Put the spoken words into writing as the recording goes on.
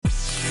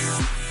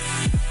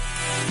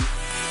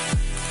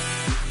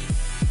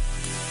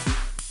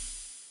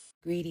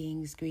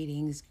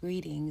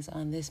Greetings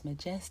on this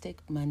majestic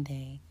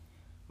Monday,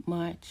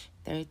 March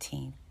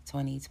 13th,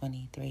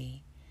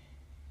 2023.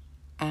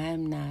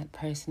 I'm not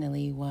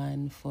personally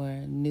one for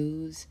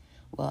news.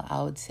 Well,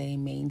 I would say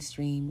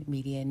mainstream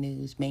media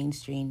news.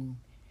 Mainstream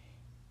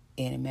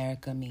in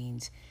America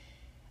means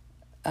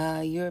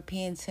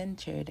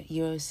European-centered,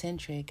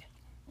 Eurocentric,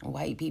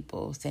 white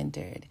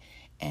people-centered,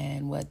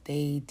 and what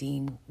they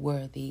deem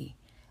worthy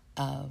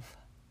of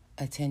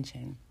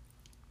attention.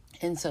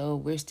 And so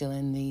we're still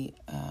in the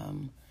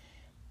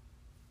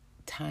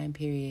time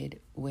period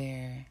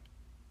where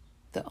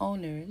the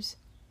owners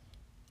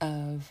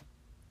of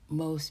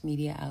most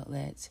media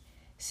outlets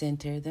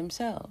center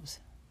themselves.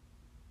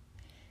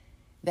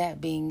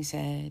 That being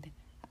said,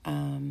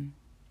 I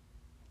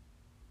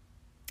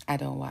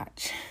don't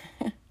watch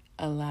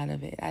a lot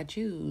of it. I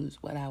choose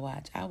what I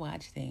watch. I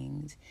watch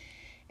things,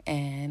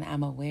 and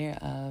I'm aware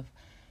of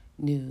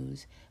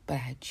news, but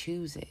I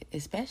choose it,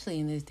 especially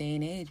in this day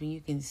and age when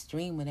you can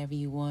stream whatever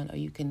you want, or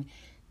you can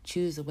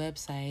choose a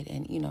website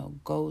and,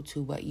 go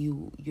to what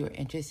you're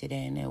interested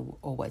in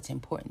or what's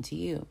important to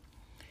you.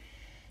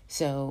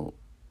 So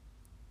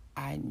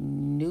I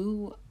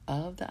knew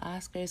of the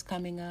Oscars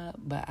coming up,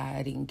 but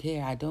I didn't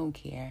care. I don't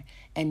care.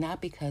 And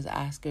not because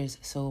Oscars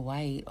so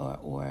white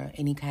or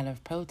any kind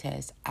of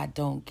protest. I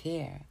don't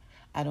care.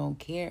 I don't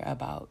care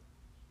about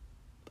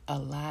a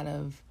lot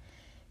of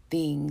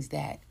things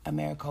that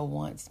America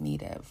wants me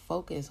to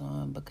focus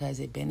on because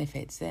it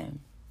benefits them.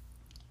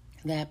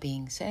 That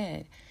being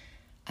said,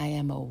 I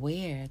am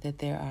aware that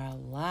there are a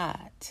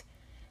lot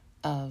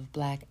of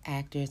Black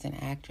actors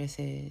and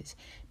actresses,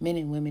 men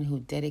and women who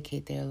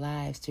dedicate their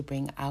lives to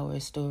bring our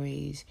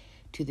stories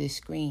to the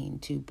screen,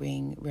 to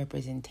bring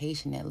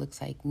representation that looks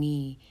like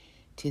me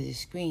to the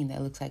screen,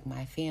 that looks like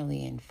my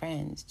family and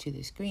friends to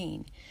the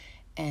screen.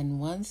 And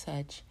one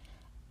such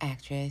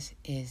actress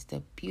is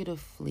the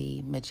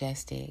beautifully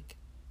majestic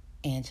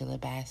Angela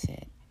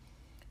Basset.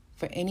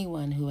 For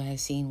anyone who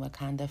has seen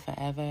Wakanda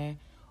Forever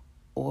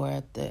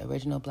or the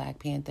original Black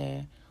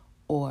Panther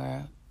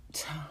or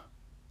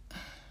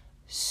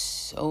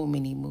so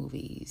many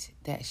movies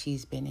that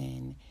she's been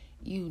in,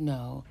 you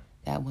know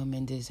that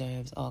woman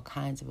deserves all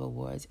kinds of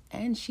awards,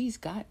 and she's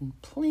gotten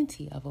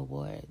plenty of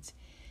awards.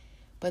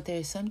 But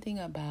there's something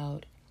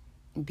about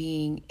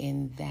being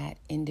in that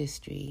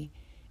industry,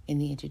 in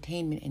the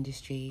entertainment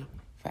industry,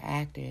 for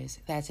actors,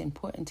 that's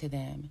important to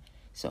them.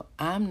 So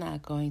I'm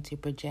not going to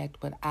project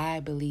what I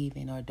believe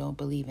in or don't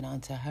believe in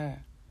onto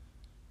her,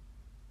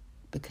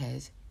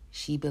 because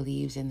she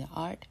believes in the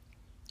art,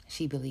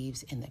 she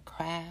believes in the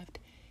craft,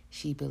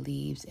 she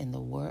believes in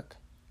the work,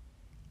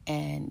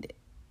 and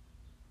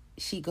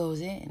she goes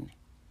in.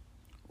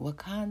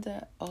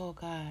 Wakanda, oh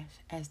gosh,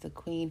 as the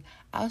queen,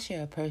 I'll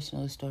share a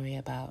personal story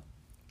about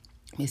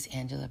Miss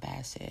Angela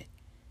Basset.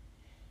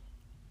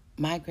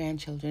 My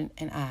grandchildren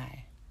and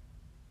I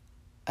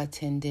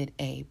attended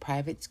a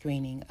private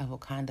screening of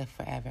Wakanda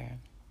Forever.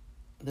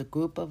 The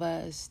group of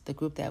us, the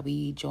group that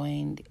we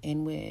joined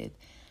in with,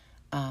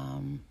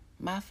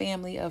 my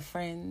family of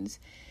friends,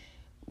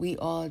 we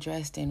all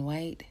dressed in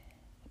white.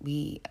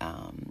 We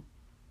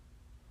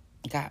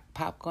got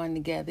popcorn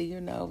together,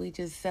 we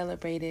just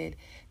celebrated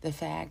the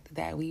fact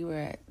that we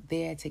were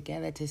there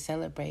together to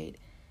celebrate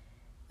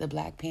the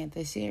Black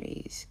Panther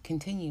series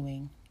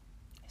continuing.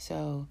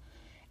 So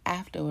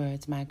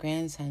afterwards, my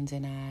grandsons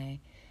and I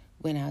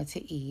went out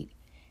to eat,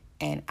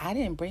 and I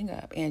didn't bring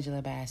up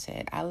Angela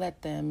Basset. I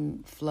let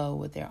them flow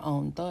with their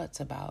own thoughts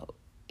about,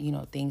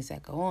 things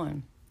that go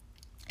on.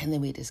 And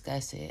then we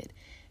discussed it,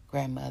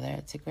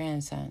 grandmother to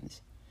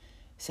grandsons.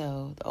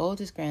 So the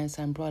oldest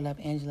grandson brought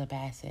up Angela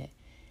Basset,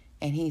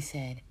 and he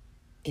said,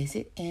 "Is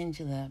it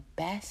Angela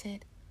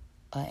Basset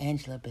or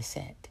Angela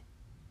Basset?"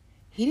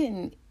 He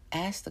didn't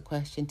ask the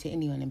question to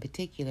anyone in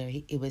particular.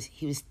 He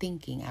was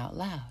thinking out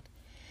loud.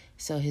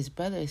 So his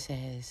brother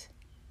says,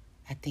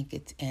 "I think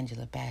it's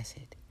Angela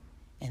Basset."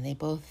 And they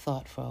both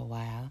thought for a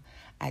while.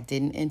 I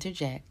didn't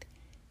interject.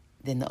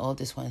 Then the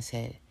oldest one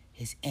said,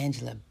 "It's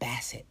Angela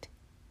Basset.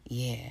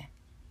 Yeah,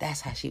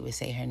 that's how she would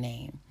say her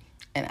name."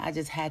 And I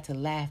just had to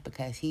laugh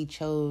because he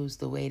chose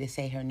the way to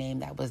say her name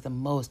that was the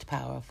most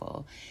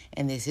powerful.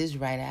 And this is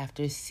right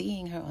after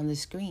seeing her on the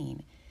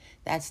screen.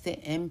 That's the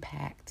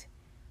impact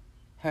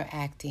her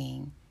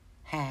acting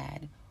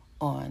had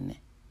on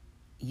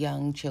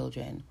young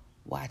children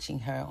watching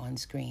her on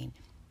screen.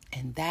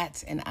 And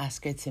that's an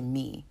Oscar to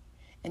me.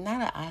 And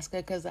not an Oscar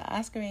because the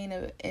Oscar ain't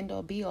an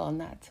end-all be-all,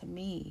 not to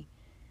me.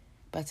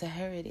 But to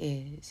her it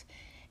is.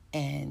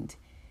 And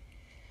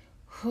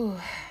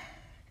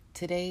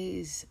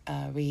today's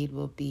read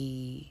will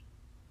be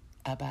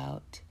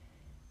about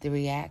the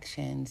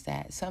reactions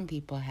that some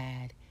people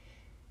had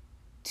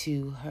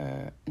to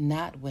her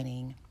not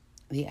winning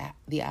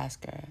the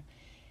Oscar.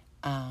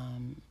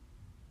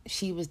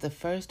 She was the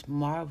first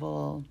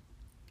Marvel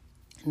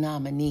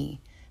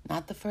nominee,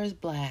 not the first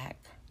Black,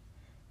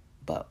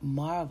 but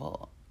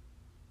Marvel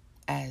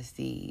as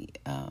the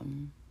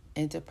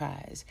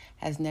enterprise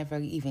has never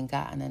even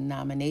gotten a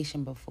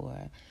nomination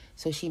before.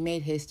 So she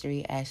made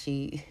history, as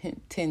she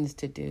tends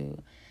to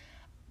do.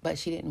 but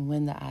she didn't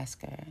win the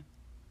Oscar.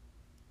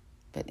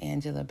 But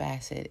Angela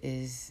Bassett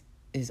is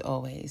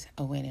always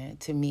a winner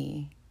to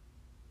me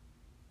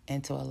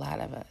and to a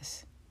lot of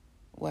us.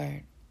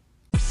 Word.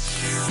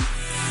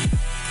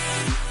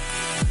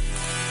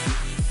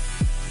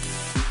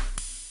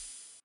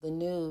 The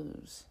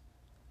news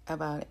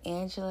about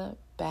Angela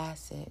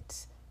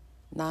Bassett's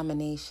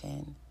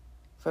nomination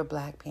for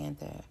Black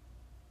Panther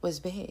was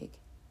big.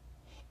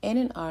 In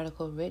an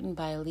article written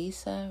by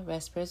Lisa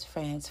Respers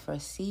France for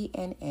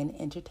CNN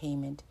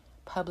Entertainment,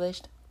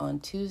 published on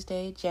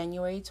Tuesday,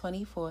 January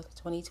 24th,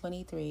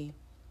 2023,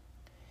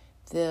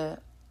 the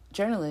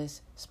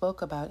journalist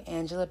spoke about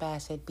Angela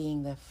Bassett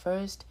being the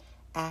first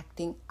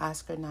acting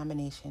Oscar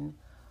nomination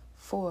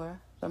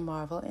for the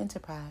Marvel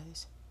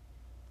Enterprise.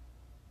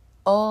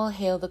 All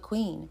hail the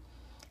Queen.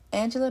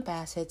 Angela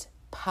Bassett's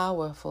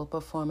powerful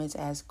performance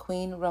as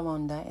Queen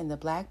Ramonda in the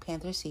Black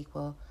Panther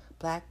sequel,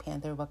 Black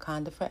Panther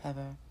Wakanda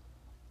Forever,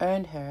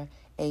 earned her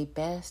a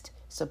Best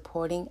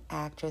Supporting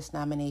Actress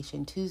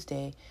nomination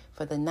Tuesday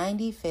for the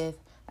 95th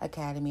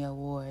Academy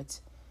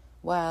Awards.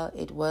 While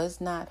it was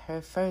not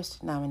her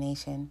first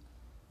nomination,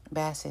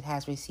 Bassett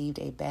has received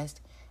a Best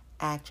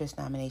Actress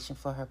nomination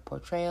for her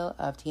portrayal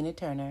of Tina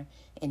Turner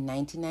in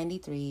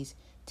 1993's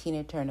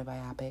Tina Turner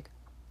biopic,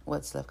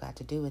 What's Love Got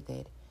to Do with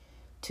It?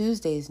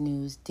 Tuesday's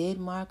news did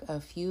mark a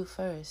few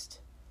firsts.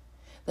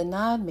 The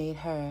nod made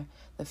her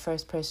the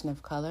first person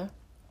of color,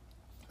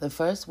 the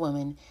first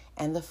woman,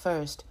 and the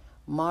first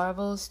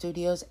Marvel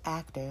Studios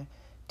actor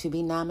to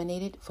be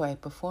nominated for a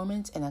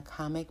performance in a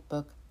comic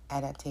book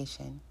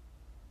adaptation.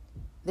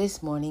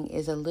 This morning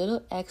is a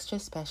little extra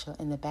special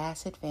in the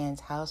Bassett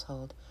fans'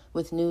 household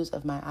with news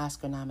of my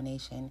Oscar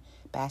nomination,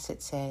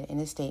 Bassett said in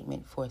a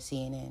statement to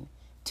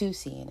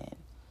CNN.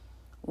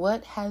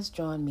 What has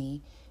drawn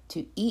me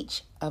to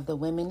each of the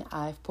women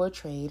I've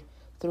portrayed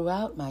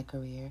throughout my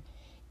career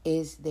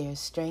is their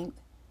strength,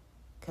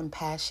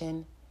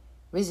 compassion,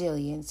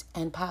 resilience,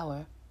 and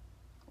power.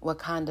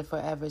 Wakanda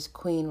Forever's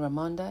Queen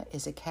Ramonda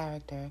is a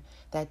character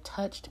that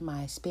touched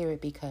my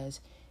spirit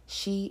because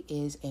she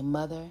is a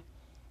mother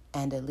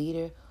and a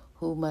leader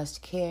who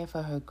must care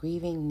for her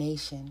grieving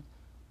nation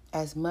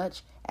as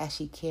much as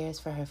she cares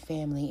for her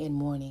family in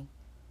mourning.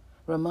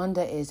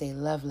 Ramonda is a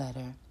love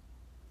letter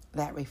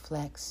that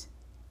reflects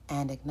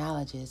and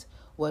acknowledges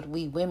what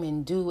we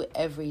women do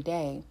every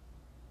day.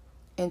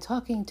 In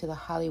talking to The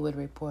Hollywood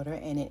Reporter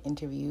in an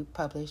interview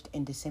published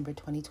in December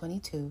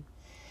 2022,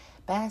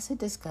 Bassett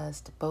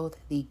discussed both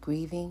the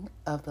grieving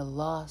of the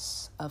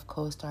loss of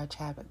co-star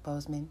Chadwick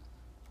Boseman,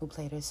 who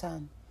played her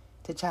son,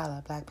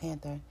 T'Challa, Black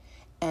Panther,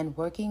 and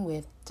working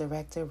with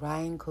director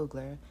Ryan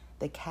Coogler,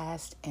 the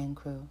cast and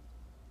crew.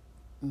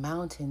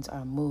 Mountains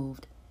are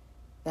moved.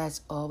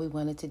 That's all we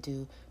wanted to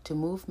do, to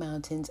move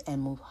mountains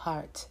and move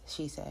hearts,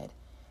 she said.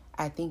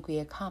 I think we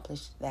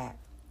accomplished that.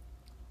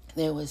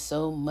 There was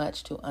so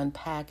much to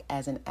unpack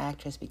as an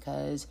actress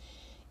because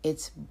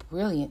it's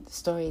brilliant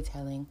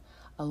storytelling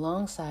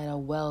alongside a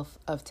wealth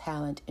of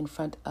talent in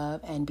front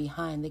of and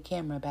behind the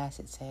camera,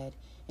 Bassett said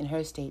in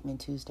her statement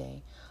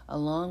Tuesday,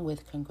 along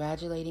with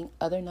congratulating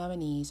other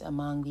nominees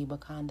among the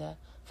Wakanda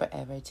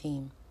Forever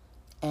team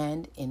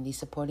and in the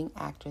supporting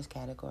actress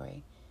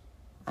category.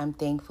 I'm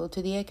thankful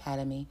to the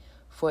Academy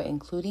for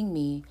including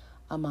me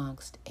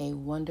amongst a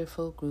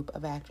wonderful group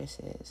of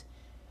actresses.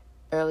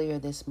 Earlier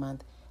this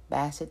month,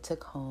 Bassett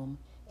took home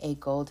a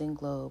Golden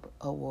Globe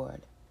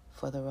Award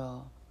for the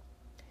role.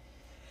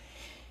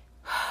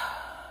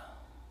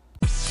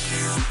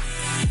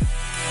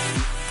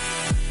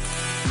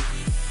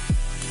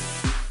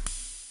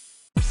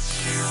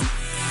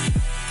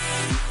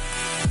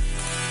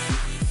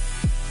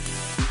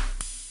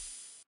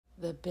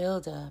 The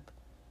build-up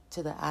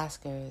to the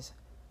Oscars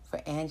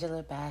for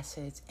Angela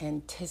Bassett's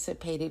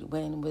anticipated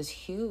win was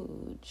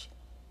huge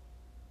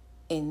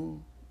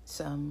in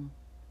some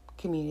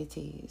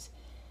communities,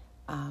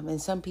 in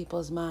some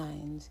people's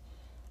minds.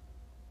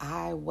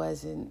 I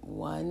wasn't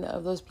one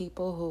of those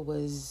people who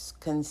was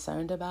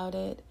concerned about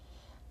it.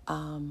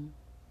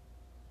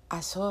 I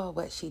saw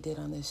what she did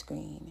on the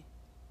screen.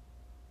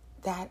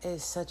 That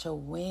is such a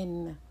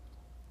win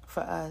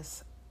for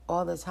us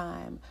all the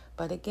time.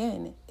 But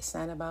again, it's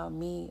not about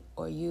me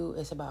or you.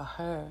 It's about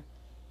her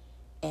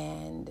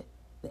and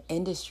the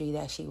industry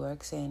that she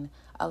works in.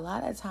 A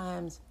lot of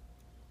times,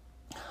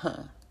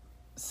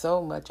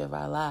 so much of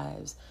our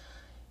lives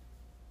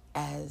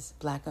as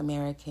Black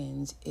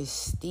Americans is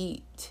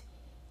steeped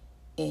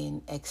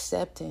in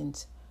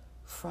acceptance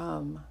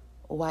from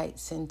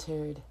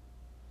white-centered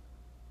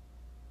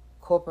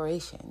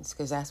corporations,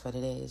 because that's what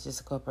it is,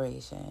 just a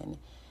corporation,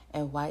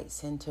 and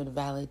white-centered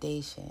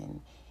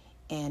validation.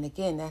 And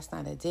again, that's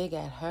not a dig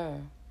at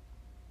her,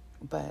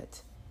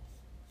 but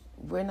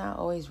we're not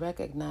always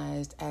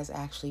recognized as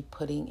actually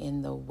putting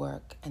in the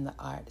work and the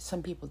art.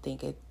 Some people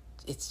think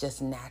it's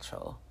just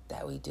natural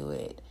that we do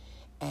it,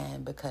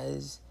 and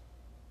because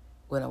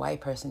when a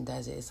white person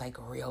does it, it's like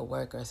real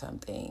work or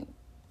something.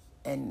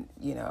 And,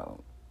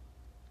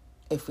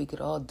 if we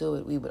could all do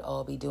it, we would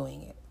all be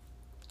doing it.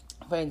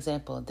 For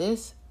example,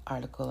 this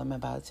article I'm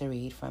about to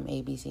read from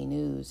ABC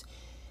News.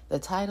 The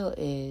title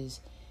is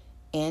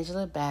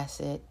Angela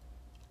Bassett,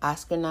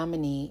 Oscar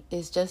nominee,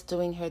 is just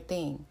doing her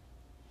thing.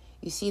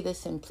 You see the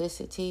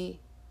simplicity,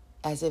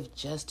 as if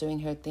just doing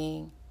her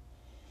thing.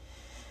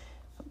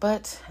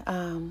 But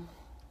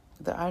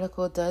the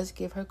article does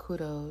give her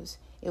kudos.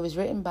 It was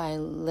written by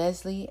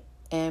Leslie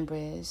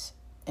Ambrose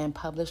and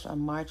published on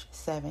March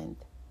 7th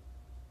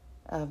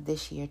of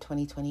this year,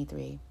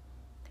 2023.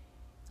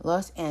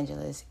 Los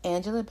Angeles.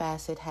 Angela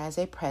Bassett has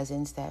a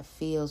presence that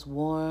feels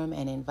warm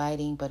and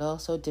inviting, but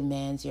also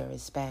demands your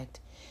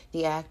respect.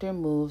 The actor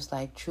moves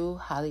like true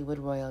Hollywood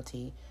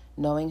royalty,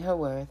 knowing her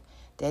worth,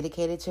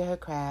 dedicated to her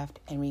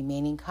craft, and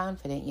remaining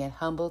confident yet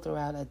humble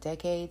throughout a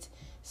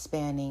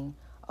decades-spanning,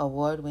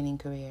 award-winning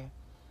career.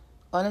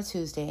 On a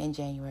Tuesday in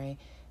January,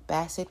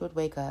 Basset would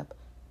wake up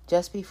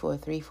just before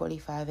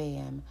 3:45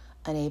 a.m.,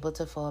 unable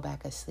to fall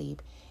back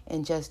asleep.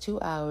 In just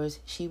 2 hours,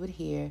 she would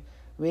hear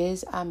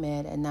Riz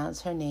Ahmed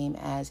announced her name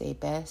as a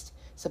Best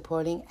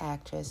Supporting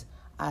Actress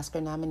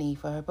Oscar nominee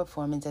for her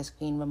performance as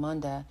Queen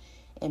Ramonda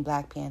in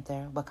Black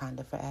Panther: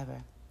 Wakanda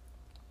Forever.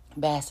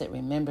 Basset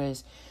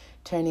remembers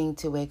turning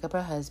to wake up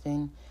her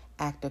husband,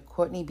 actor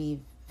Courtney B.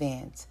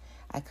 Vance.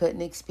 I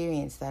couldn't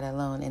experience that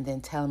alone and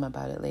then tell him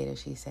about it later,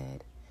 she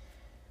said.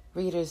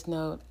 Reader's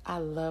note, I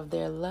love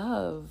their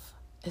love,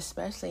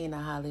 especially in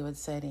a Hollywood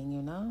setting,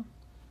 you know?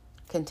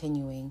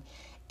 Continuing,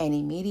 and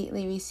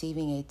immediately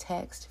receiving a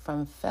text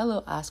from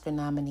fellow Oscar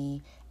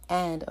nominee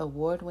and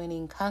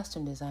award-winning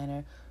costume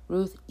designer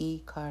Ruth E.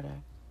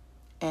 Carter.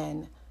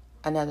 And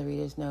another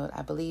reader's note,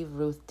 I believe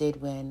Ruth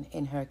did win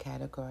in her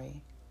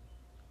category.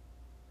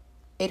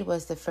 It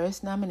was the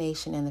first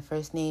nomination and the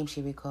first name,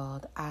 she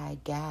recalled. I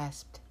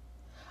gasped.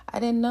 I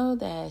didn't know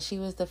that she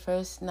was the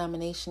first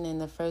nomination and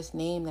the first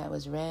name that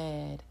was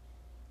read.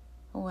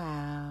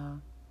 Wow.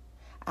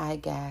 I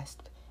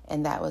gasped,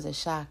 and that was a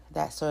shock,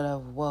 that sort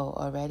of whoa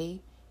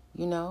already.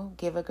 You know,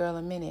 give a girl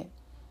a minute.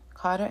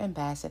 Carter and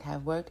Basset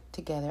have worked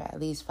together at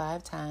least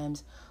 5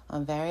 times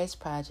on various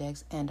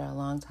projects and are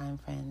longtime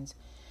friends.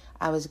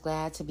 I was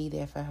glad to be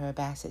there for her,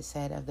 Basset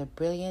said of the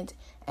brilliant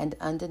and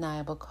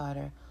undeniable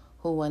Carter,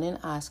 who won an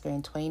Oscar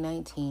in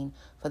 2019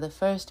 for the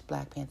first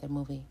Black Panther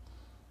movie.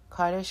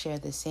 Carter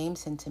shared the same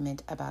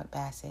sentiment about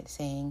Basset,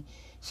 saying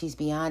she's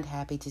beyond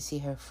happy to see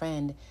her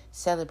friend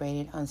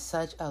celebrated on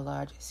such a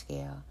large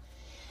scale.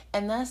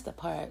 And that's the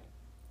part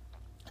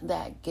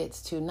that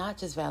gets to not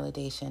just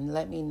validation.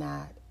 Let me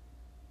not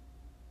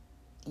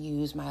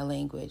use my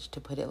language to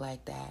put it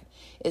like that.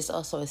 It's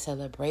also a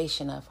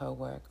celebration of her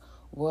work,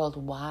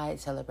 worldwide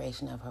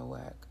celebration of her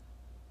work.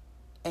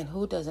 And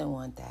who doesn't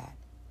want that,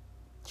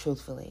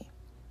 truthfully?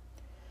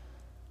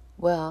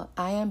 Well,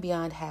 I am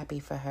beyond happy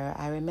for her.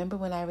 I remember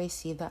when I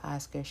received the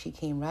Oscar, she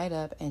came right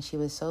up and she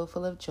was so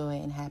full of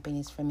joy and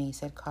happiness for me,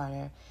 said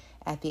Carter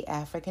at the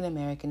African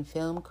American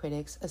Film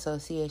Critics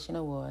Association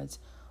Awards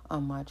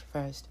on March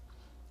 1st.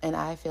 And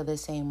I feel the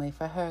same way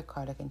for her,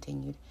 Carter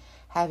continued,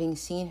 having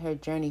seen her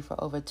journey for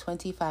over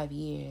 25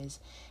 years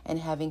and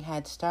having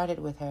had started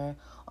with her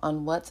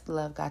on What's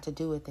Love Got to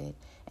Do with It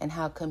and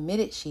how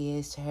committed she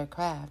is to her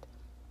craft.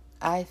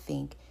 I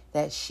think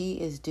that she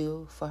is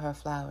due for her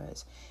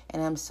flowers,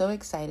 and I'm so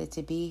excited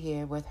to be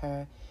here with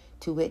her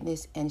to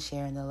witness and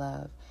share in the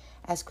love.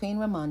 As Queen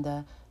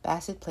Ramonda,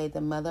 Basset played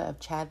the mother of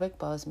Chadwick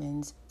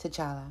Boseman's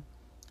T'Challa.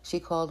 She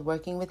called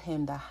working with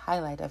him the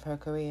highlight of her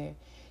career.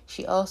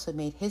 She also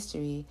made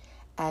history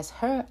as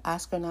her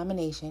Oscar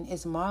nomination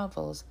is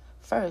Marvel's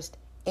first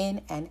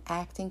in an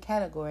acting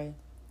category.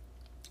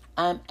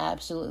 I'm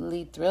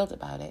absolutely thrilled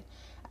about it.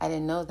 I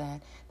didn't know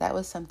that. That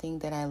was something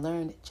that I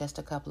learned just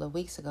a couple of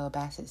weeks ago,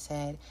 Basset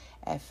said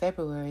at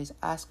February's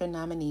Oscar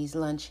nominees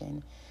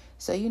luncheon.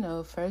 So, you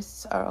know,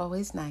 firsts are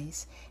always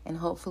nice, and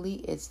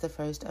hopefully it's the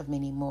first of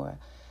many more.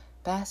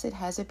 Basset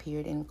has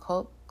appeared in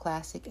cult,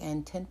 classic,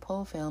 and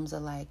tentpole films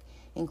alike,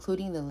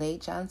 including the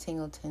late John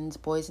Singleton's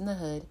Boys in the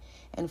Hood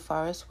and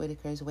Forest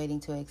Whitaker's Waiting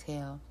to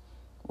Exhale.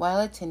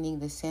 While attending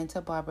the Santa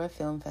Barbara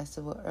Film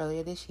Festival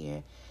earlier this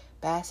year,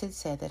 Basset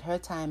said that her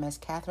time as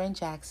Katherine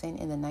Jackson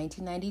in the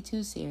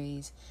 1992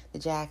 series The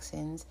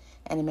Jacksons,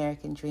 An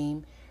American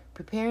Dream,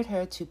 prepared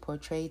her to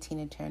portray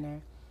Tina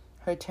Turner.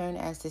 Her turn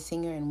as the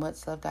singer in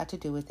What's Love Got to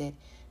Do with It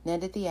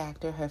netted the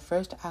actor her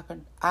first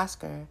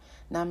Oscar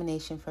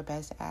nomination for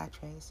Best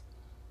Actress,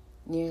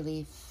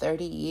 nearly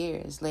 30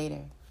 years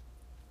later.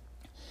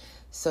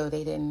 So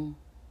they didn't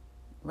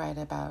write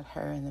about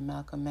her in the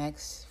Malcolm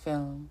X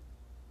film.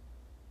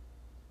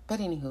 But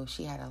anywho,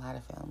 she had a lot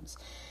of films.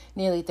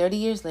 Nearly 30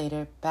 years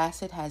later,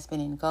 Basset has been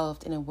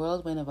engulfed in a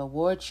whirlwind of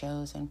award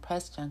shows and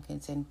press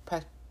junkets in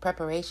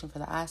preparation for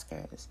the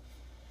Oscars.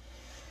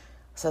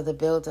 So the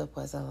buildup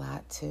was a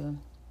lot, too.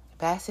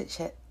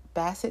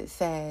 Basset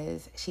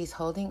says she's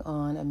holding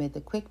on amid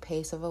the quick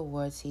pace of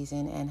award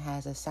season and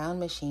has a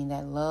sound machine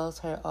that lulls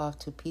her off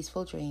to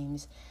peaceful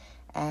dreams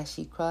as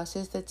she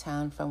crosses the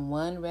town from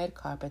one red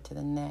carpet to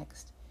the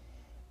next.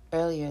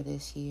 Earlier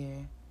this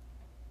year,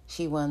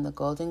 she won the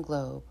Golden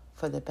Globe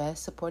for the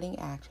Best Supporting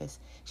Actress.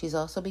 She's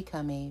also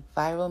become a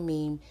viral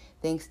meme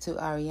thanks to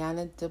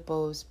Ariana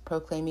DeBose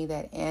proclaiming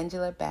that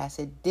Angela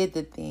Bassett did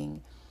the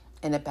thing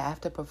in a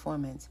BAFTA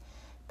performance.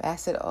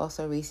 Basset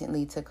also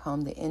recently took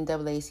home the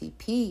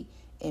NAACP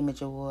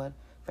Image Award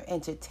for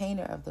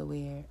Entertainer of the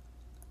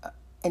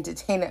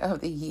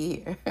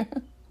Year.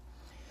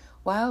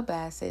 While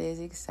Basset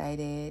is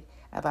excited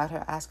about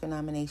her Oscar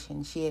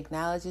nomination, she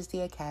acknowledges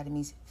the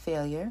Academy's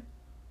failure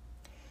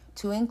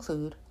to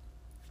include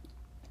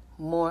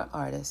more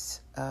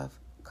artists of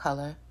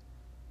color.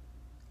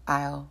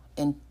 I'll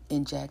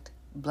inject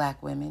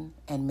Black women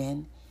and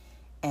men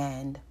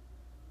and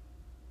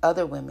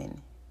other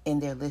women in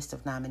their list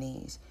of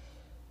nominees.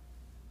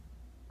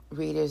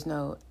 Readers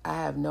note, I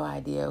have no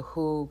idea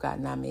who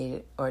got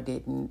nominated or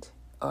didn't,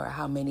 or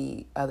how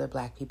many other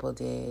Black people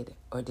did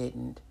or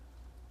didn't.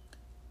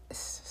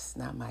 It's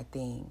not my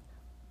thing.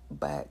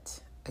 But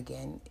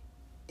again,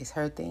 it's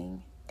her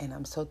thing, and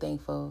I'm so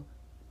thankful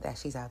that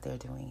she's out there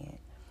doing it.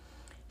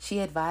 She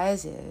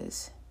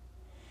advises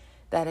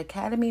that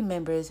Academy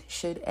members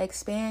should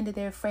expand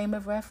their frame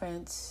of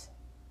reference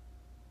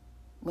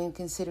when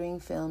considering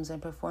films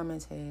and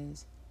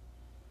performances.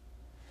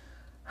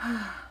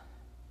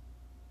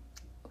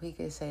 We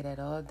could say that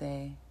all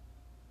day.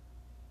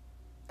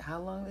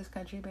 How long has this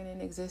country been in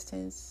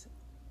existence?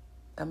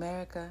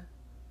 America?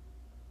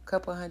 A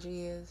couple 100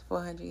 years,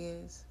 400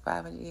 years,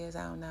 500 years,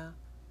 I don't know.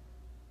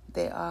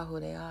 They are who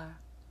they are.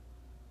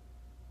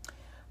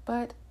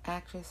 But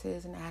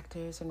actresses and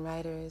actors and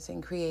writers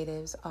and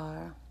creatives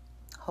are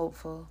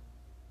hopeful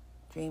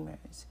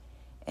dreamers.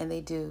 And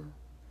they do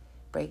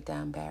break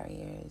down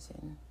barriers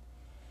and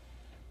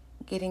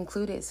get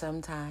included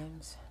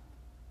sometimes.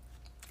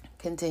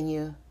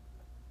 Continue.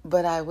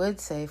 But I would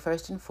say,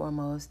 first and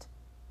foremost,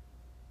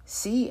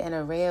 see an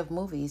array of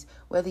movies,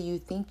 whether you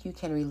think you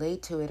can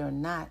relate to it or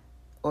not,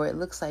 or it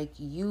looks like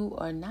you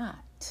or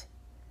not,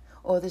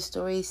 or the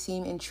stories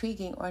seem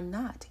intriguing or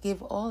not.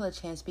 Give all a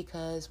chance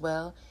because,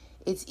 well,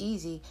 it's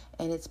easy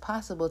and it's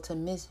possible to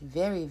miss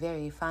very,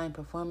 very fine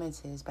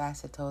performances,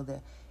 Basset told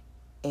the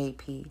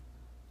AP.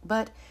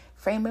 But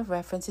frame of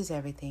reference is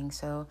everything,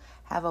 so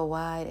have a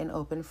wide and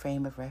open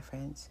frame of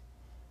reference.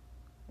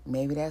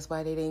 Maybe that's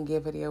why they didn't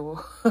give her the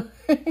award.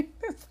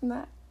 It's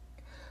not.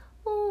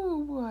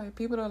 Oh, boy.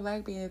 People don't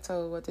like being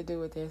told what to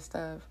do with their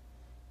stuff.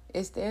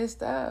 It's their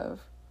stuff.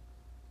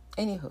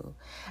 Anywho,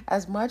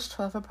 as March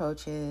 12th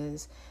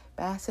approaches,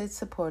 Bassett's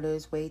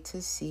supporters wait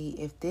to see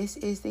if this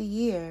is the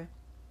year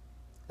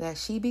that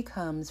she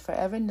becomes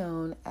forever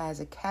known as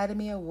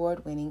Academy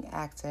Award-winning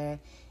actor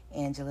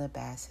Angela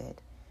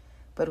Bassett.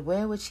 But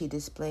where would she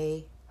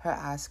display her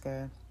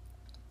Oscar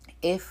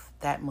if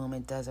that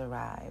moment does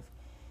arrive?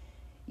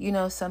 You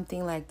know,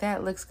 something like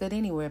that looks good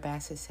anywhere,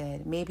 Basset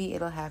said. Maybe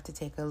it'll have to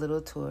take a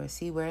little tour,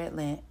 see where it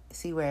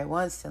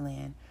wants to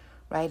land,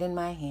 right in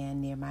my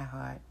hand, near my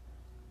heart.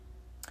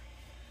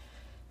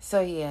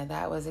 So yeah,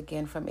 that was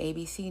again from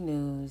ABC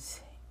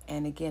News.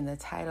 And again, the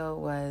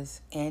title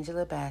was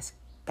Angela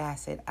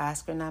Bassett,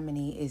 Oscar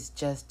nominee, is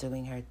just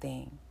doing her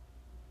thing.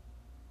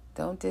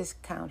 Don't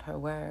discount her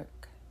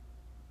work.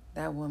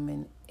 That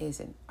woman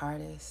is an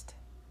artist.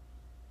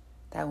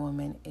 That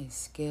woman is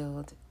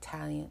skilled,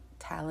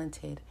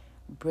 talented,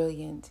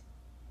 brilliant,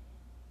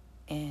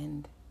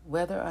 and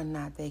whether or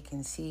not they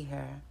can see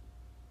her,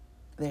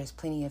 there's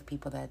plenty of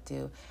people that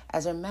do.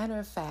 As a matter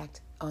of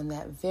fact, on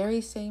that very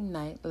same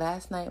night,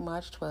 last night,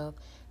 March 12th,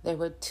 there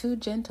were two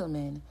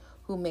gentlemen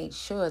who made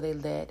sure they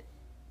let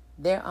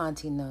their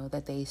auntie know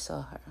that they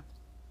saw her.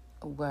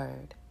 A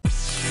word.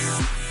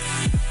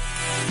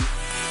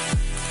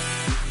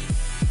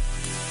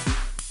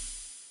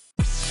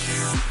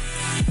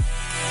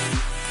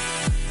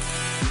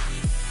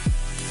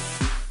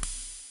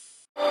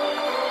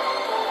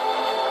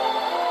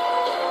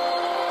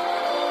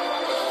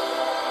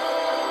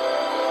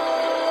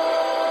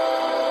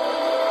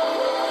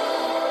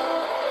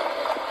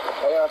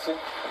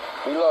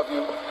 We love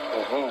you.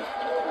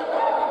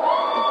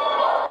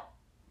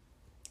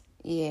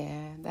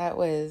 Yeah, that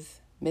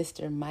was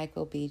Mr.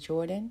 Michael B.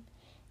 Jordan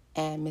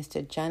and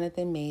Mr.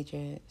 Jonathan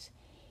Majors.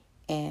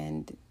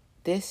 And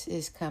this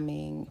is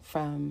coming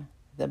from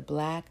the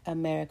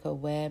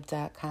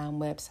blackamericaweb.com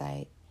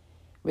website,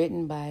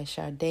 written by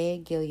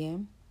Sharday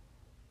Gilliam.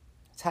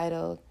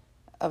 Title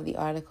of the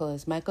article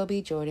is Michael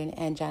B. Jordan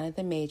and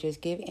Jonathan Majors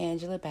give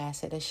Angela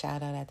Bassett a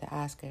shout out at the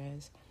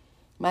Oscars.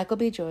 Michael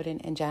B.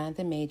 Jordan and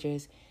Jonathan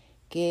Majors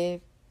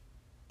give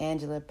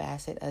Angela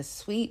Bassett a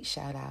sweet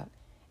shout out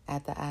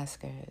at the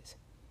Oscars.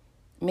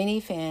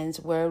 Many fans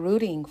were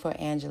rooting for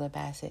Angela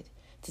Bassett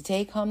to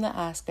take home the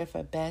Oscar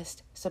for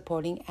Best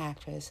Supporting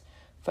Actress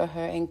for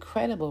her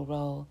incredible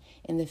role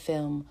in the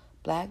film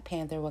Black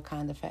Panther: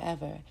 Wakanda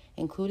Forever,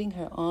 including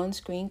her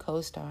on-screen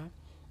co-star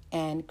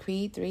and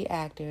Creed 3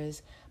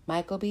 actors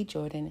Michael B.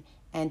 Jordan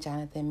and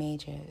Jonathan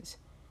Majors.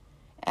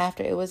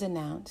 After it was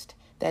announced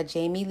that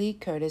Jamie Lee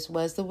Curtis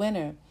was the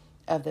winner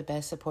of the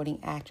Best Supporting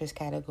Actress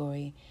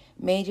category,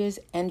 Majors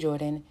and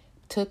Jordan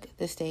took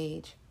the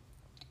stage,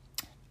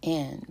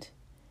 and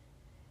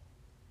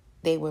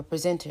they were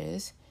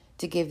presenters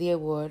to give the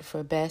award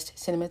for Best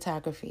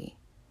Cinematography.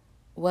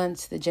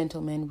 Once the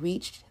gentlemen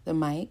reached the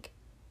mic,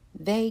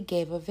 they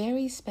gave a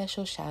very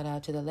special shout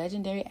out to the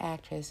legendary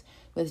actress,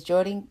 with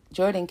Jordan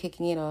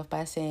kicking it off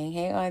by saying,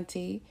 "Hey,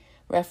 Auntie,"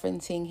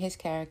 referencing his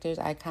character's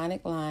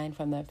iconic line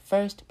from the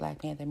first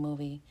Black Panther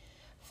movie.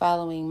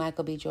 Following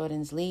Michael B.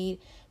 Jordan's lead,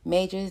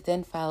 Majors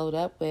then followed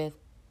up with,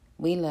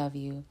 "We love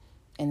you,"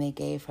 and they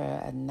gave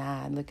her a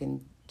nod,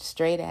 looking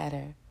straight at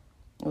her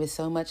with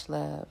so much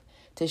love,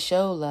 to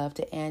show love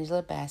to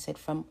Angela Bassett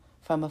from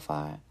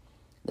afar.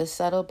 The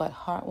subtle but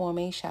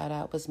heartwarming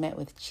shout-out was met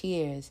with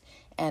cheers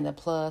and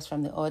applause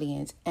from the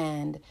audience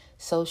and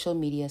social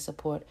media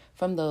support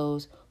from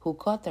those who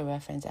caught the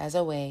reference as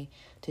a way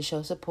to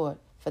show support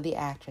for the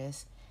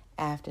actress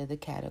after the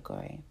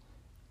category.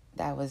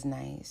 That was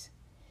nice.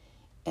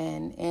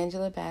 And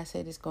Angela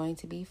Bassett is going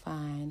to be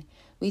fine.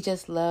 We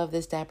just love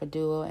this dapper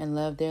duo and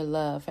love their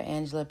love for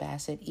Angela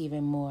Bassett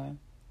even more.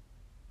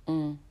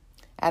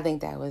 I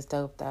think that was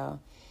dope, though.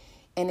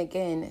 And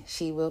again,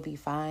 she will be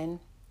fine.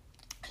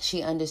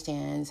 She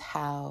understands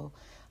how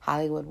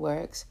Hollywood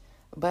works,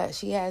 but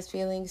she has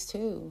feelings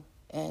too.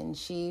 And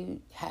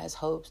she has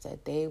hopes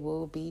that they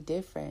will be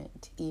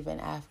different even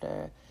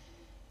after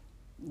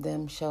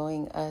them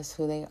showing us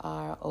who they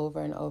are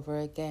over and over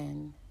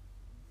again.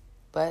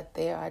 But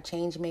there are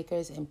change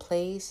makers in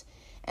place.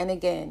 And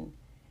again,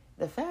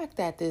 the fact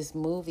that these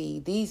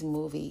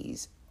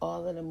movies,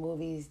 all of the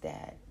movies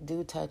that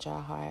do touch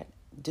our heart,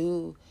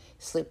 do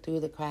slip through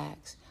the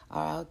cracks,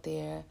 are out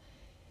there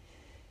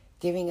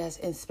giving us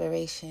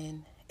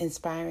inspiration,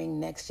 inspiring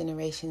next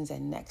generations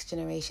and next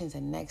generations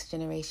and next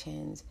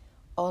generations.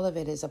 All of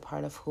it is a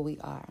part of who we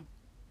are.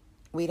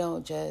 We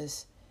don't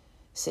just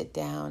sit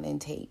down and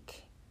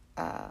take...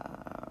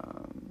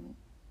 I'm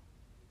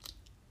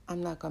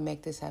not going to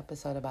make this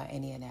episode about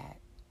any of that.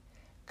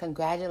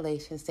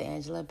 Congratulations to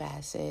Angela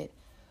Bassett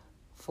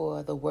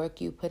for the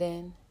work you put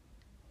in,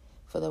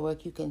 for the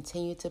work you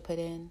continue to put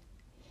in.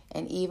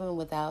 And even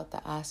without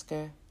the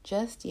Oscar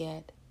just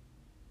yet,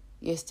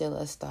 you're still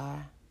a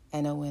star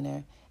and a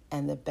winner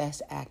and the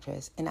best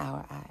actress in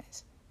our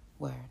eyes.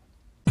 Word.